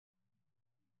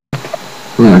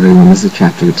Hello everyone, this is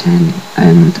chapter 10,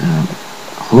 and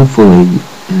hopefully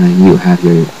you have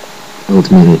your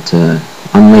ultimate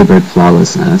unlabored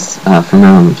flawlessness. For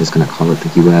now I'm just going to call it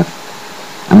the UF.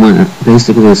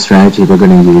 Basically the strategy we're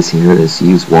going to use here is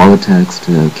use wall attacks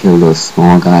to kill those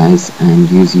small guys and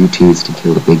use UTs to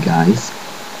kill the big guys.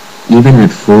 Even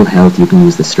at full health you can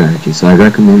use the strategy, so I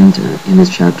recommend in this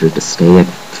chapter to stay at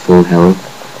full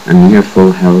health or near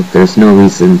full health. There's no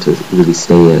reason to really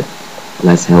stay at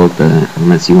less health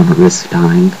unless you want to risk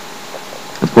dying.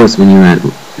 Of course, when you're at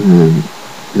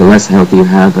the less health you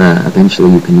have,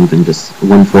 eventually you can even just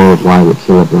one forward Y will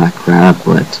kill a black crab,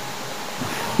 but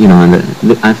you know,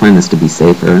 I find this to be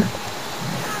safer.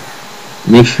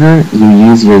 Make sure you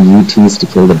use your UTs to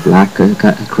kill the black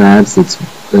crabs.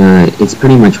 It's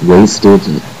pretty much wasted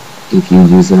if you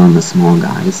use it on the small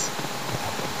guys.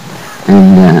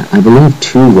 And I believe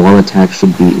 2 wall attacks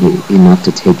should be enough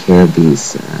to take care of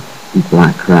these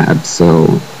black crabs,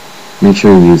 so make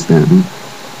sure you use them.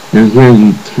 Now here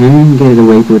you can get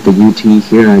away with the UT.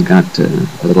 Here I got a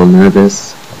little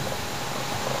nervous.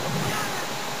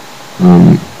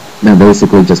 Now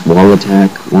basically just wall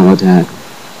attack,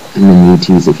 and then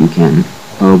UTs if you can.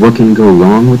 What can go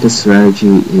wrong with this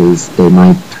strategy is they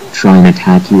might try and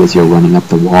attack you as you're running up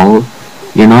the wall.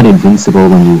 You're not invincible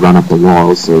when you run up the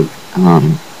wall, so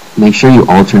make sure you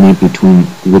alternate between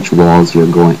which walls you're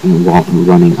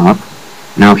running up.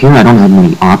 Now here I don't have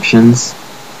many options,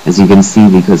 as you can see,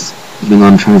 because even though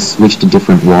I'm trying to switch to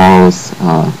different walls,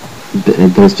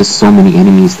 there's just so many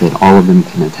enemies that all of them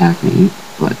can attack me.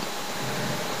 But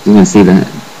you can see that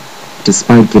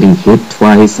despite getting hit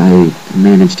twice, I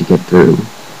managed to get through.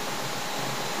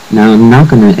 Now I'm not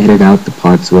going to edit out the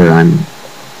parts where I'm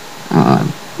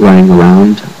running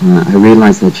around. I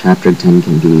realize that chapter 10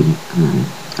 can be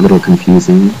a little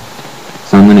confusing,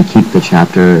 so I'm going to keep the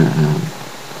chapter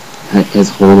as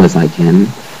whole as I can.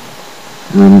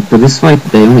 For this fight,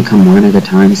 they only come one at a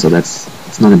time, so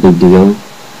it's not a big deal.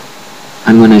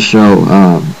 I'm going to show,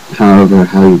 however,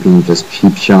 how you can just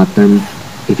cheap shot them.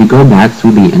 If you go back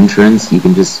through the entrance, you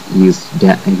can just use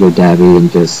your Davy and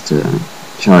just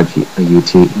charge a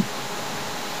UT.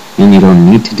 And you don't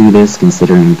need to do this,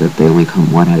 considering that they only come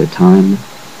one at a time.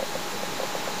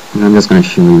 And I'm just going to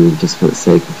show you just for the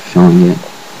sake of showing it.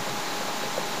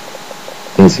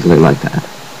 Basically like that.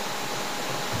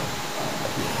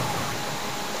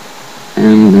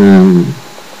 And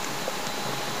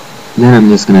then I'm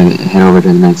just going to head over to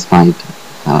the next fight.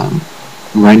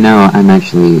 Right now I'm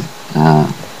actually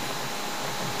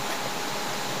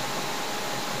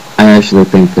I actually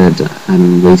think that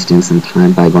I'm wasting some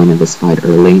time by going to this fight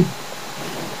early.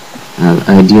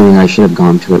 Ideally I should have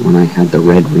gone to it when I had the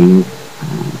red ring,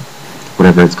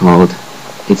 whatever it's called.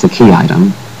 It's a key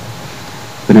item.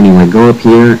 But anyway, go up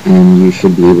here and you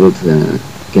should be able to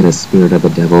get a Spirit of the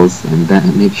Devils, and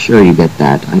make sure you get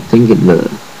that. I think in the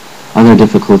other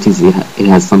difficulties it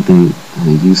has something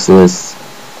useless,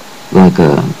 like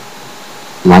a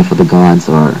Life of the Gods,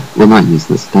 or, well, not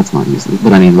useless, that's not useless,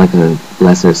 but I mean like a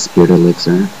lesser Spirit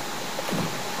Elixir.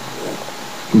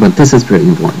 But this is pretty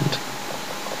important.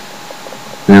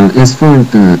 Now, as for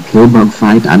the Pillbug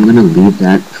fight, I'm going to leave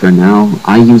that for now.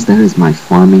 I use that as my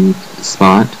farming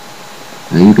spot.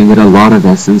 You can get a lot of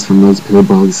essence from those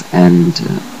Pillbugs, and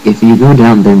if you go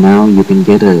down there now, you can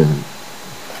get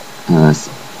not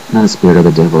a Spirit of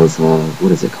the Devils,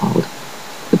 what is it called?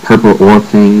 The purple ore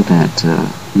thing that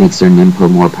makes your Nimpo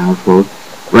more powerful.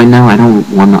 Right now I don't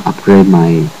want to upgrade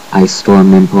my Ice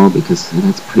Storm Nimpo because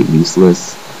that's pretty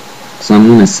useless, so I'm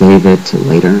going to save it to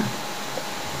later.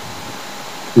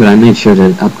 But I made sure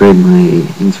to upgrade my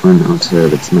Inferno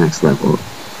to its max level.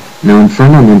 Now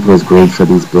Inferno Nimpo is great for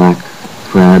these black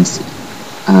crabs.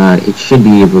 It should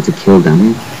be able to kill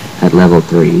them at level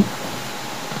 3.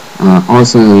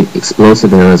 Also,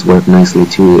 explosive arrows work nicely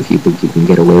too if you think you can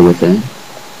get away with it.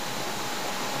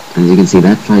 As you can see,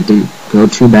 that fight didn't go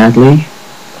too badly.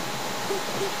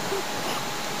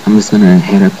 I'm just gonna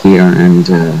head up here and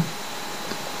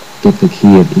get the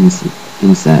key of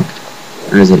insect.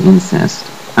 Or is it incest?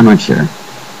 I'm not sure.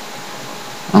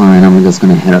 Alright, I'm just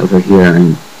gonna head over here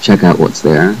and check out what's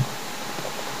there.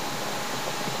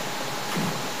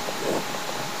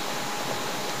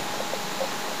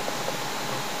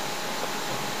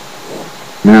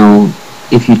 Now,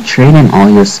 if you trade in all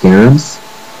your scarabs,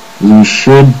 you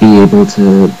should be able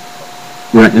to...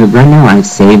 Right now I've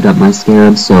saved up my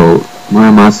scarabs, so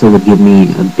Muramasa would give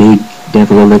me a big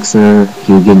Devil Elixir,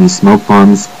 he would give me Smoke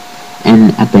Bombs,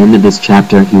 and at the end of this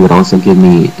chapter he would also give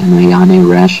me an Ayane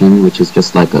Ration, which is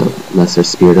just like a lesser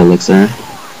Spirit Elixir.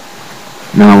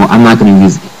 Now, I'm not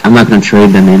going to trade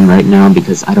them in right now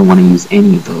because I don't want to use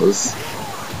any of those.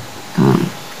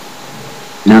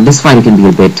 Now this fight can be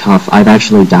a bit tough. I've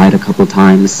actually died a couple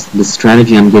times. The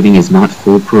strategy I'm giving is not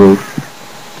foolproof,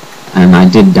 and I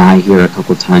did die here a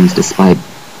couple times despite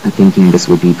thinking this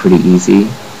would be pretty easy.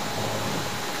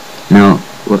 Now,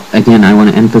 again, I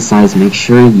want to emphasize, make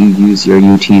sure you use your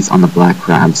UTs on the black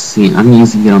crabs. See, I'm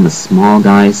using it on the small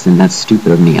guys, and that's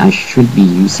stupid of me. I should be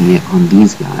using it on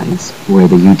these guys, where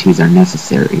the UTs are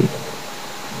necessary.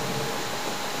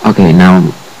 Okay, now,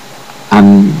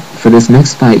 for this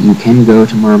next fight, you can go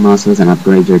to Muramasa's and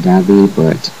upgrade your Dabi,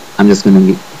 but I'm just going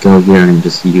to go here and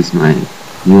just use my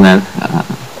UF.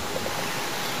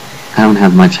 I don't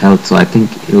have much health, so I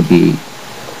think it'll be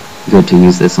good to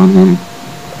use this on him.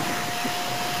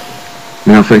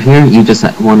 Now for here, you just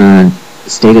want to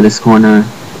stay to this corner,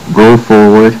 roll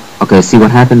forward. Okay, see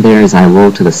what happened there is I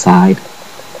roll to the side.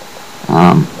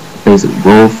 Basically,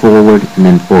 roll forward and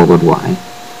then forward Y.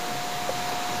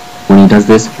 When he does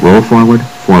this, roll forward,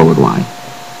 forward Y.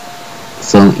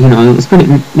 So, you know, it was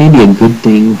maybe a good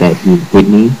thing that he hit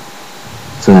me,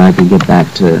 so that I could get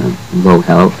back to low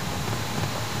health.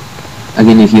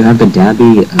 Again, if you have the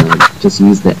Dabi, just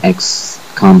use the X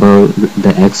combo,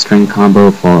 the X string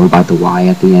combo followed by the Y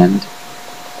at the end.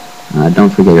 Don't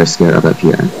forget your scarab up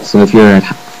here. So if you're at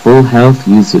full health,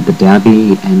 use the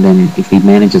Dabi, and then if he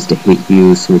manages to hit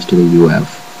you, switch to the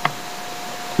UF.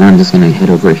 Now I'm just going to head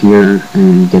over here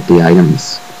and get the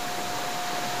items.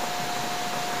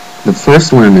 The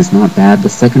first worm is not bad. The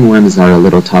second worms are a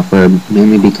little tougher,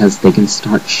 mainly because they can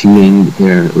start shooting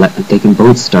they can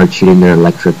both start shooting their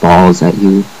electric balls at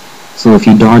you. So if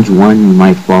you dodge one, you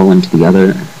might fall into the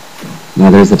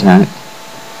other's attack.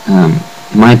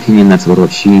 In my opinion, that's a little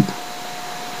cheap.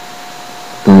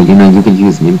 But you know, you can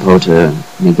use Nimpo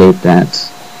to negate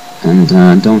that. And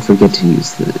don't forget to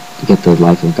get the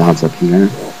Life of Gods up here.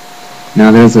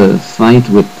 Now there's a fight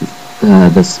with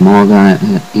the small guy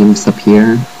imps up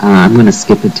here. I'm gonna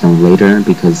skip it till later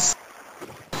because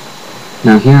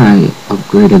now here I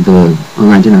upgraded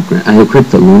I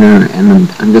equipped the lunar, and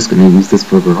I'm just gonna use this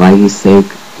for variety's sake.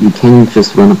 You can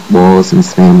just run up walls and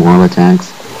spam wall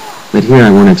attacks, but here I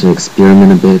wanted to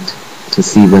experiment a bit to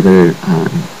see whether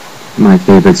my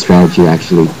favorite strategy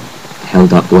actually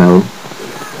held up well.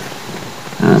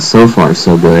 So far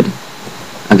so good.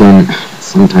 Again,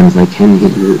 sometimes I can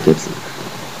hit you,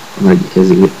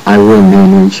 I will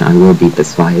manage, I will beat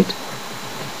this fight.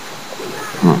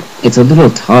 It's a little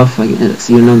tough, I guess.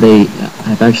 You know,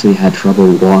 I've actually had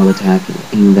trouble wall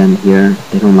attacking them here.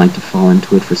 They don't like to fall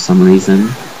into it for some reason.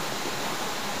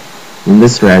 And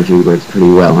this strategy works pretty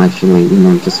well, actually, you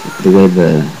know, just the way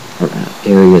the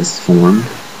area is formed.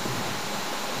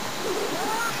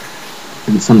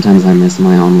 And sometimes I miss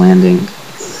my own landing.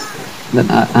 But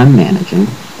I'm managing.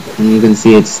 And you can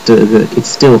see it's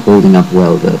still holding up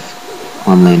well, the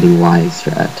on-landing Y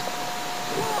strat.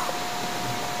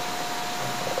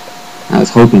 I was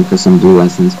hoping for some blue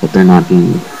essence, but they're not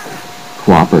being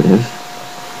cooperative.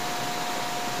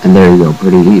 And there you go,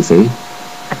 pretty easy.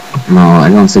 No, I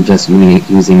don't suggest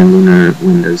using a lunar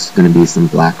when there's going to be some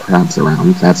black crabs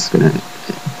around. That's going to...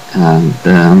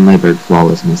 the unlabored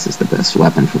flawlessness is the best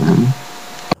weapon for them.